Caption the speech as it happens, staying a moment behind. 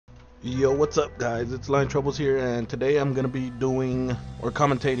Yo, what's up, guys? It's Line Troubles here, and today I'm gonna be doing or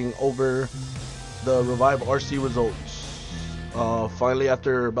commentating over the Revive RC results. Finally,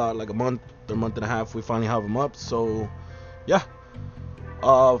 after about like a month or month and a half, we finally have them up. So, yeah.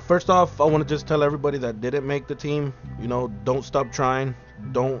 First off, I want to just tell everybody that didn't make the team, don't stop trying,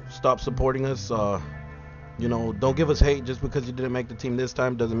 don't stop supporting us. Don't give us hate just because you didn't make the team this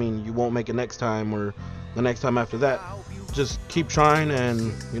time. Doesn't mean you won't make it next time or the next time after that. Just keep trying,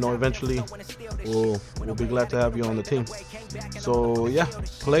 and eventually we'll be glad to have you on the team. So yeah,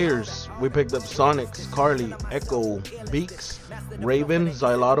 players, we picked up Sonics, Carly, Echo, Beaks, Raven,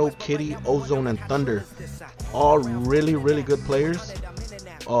 Xyloto, Kitty, Ozone, and Thunder. All really good players.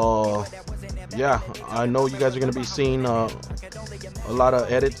 Yeah, I know you guys are gonna be seeing a lot of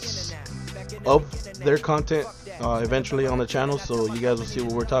edits of their content eventually on the channel, so you guys will see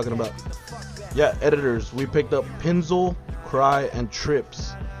what we're talking about. Yeah, editors, we picked up Pinzel, Cry, and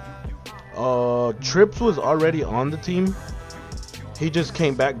Trips. Trips was already on the team. He just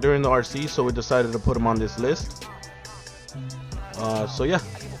came back during the RC, so we decided to put him on this list. So yeah,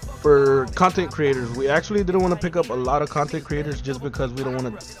 for content creators, we actually didn't want to pick up a lot of content creators just because we don't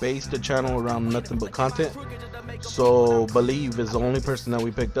want to base the channel around nothing but content. So Believe is the only person that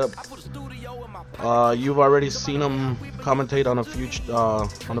we picked up. You've already seen him commentate on a few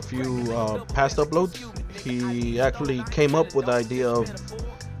past uploads. He actually came up with the idea of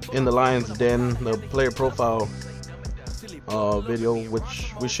In the Lion's Den, the player profile video,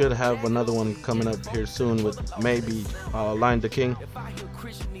 which we should have another one coming up here soon with maybe Lion the King.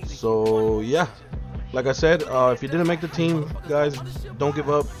 So yeah, like I said, if you didn't make the team, guys, don't give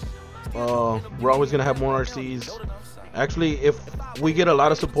up. We're always gonna have more RCs. Actually, if we get a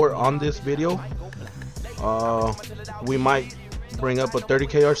lot of support on this video, we might bring up a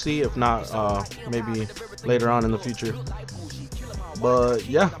 30k RC. If not, maybe later on in the future. But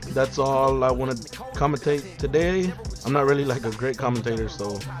yeah, that's all I want to commentate today. I'm not really like a great commentator,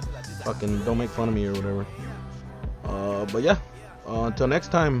 so fucking don't make fun of me or whatever. But yeah, until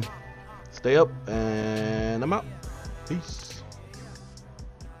next time, stay up, and I'm out. Peace.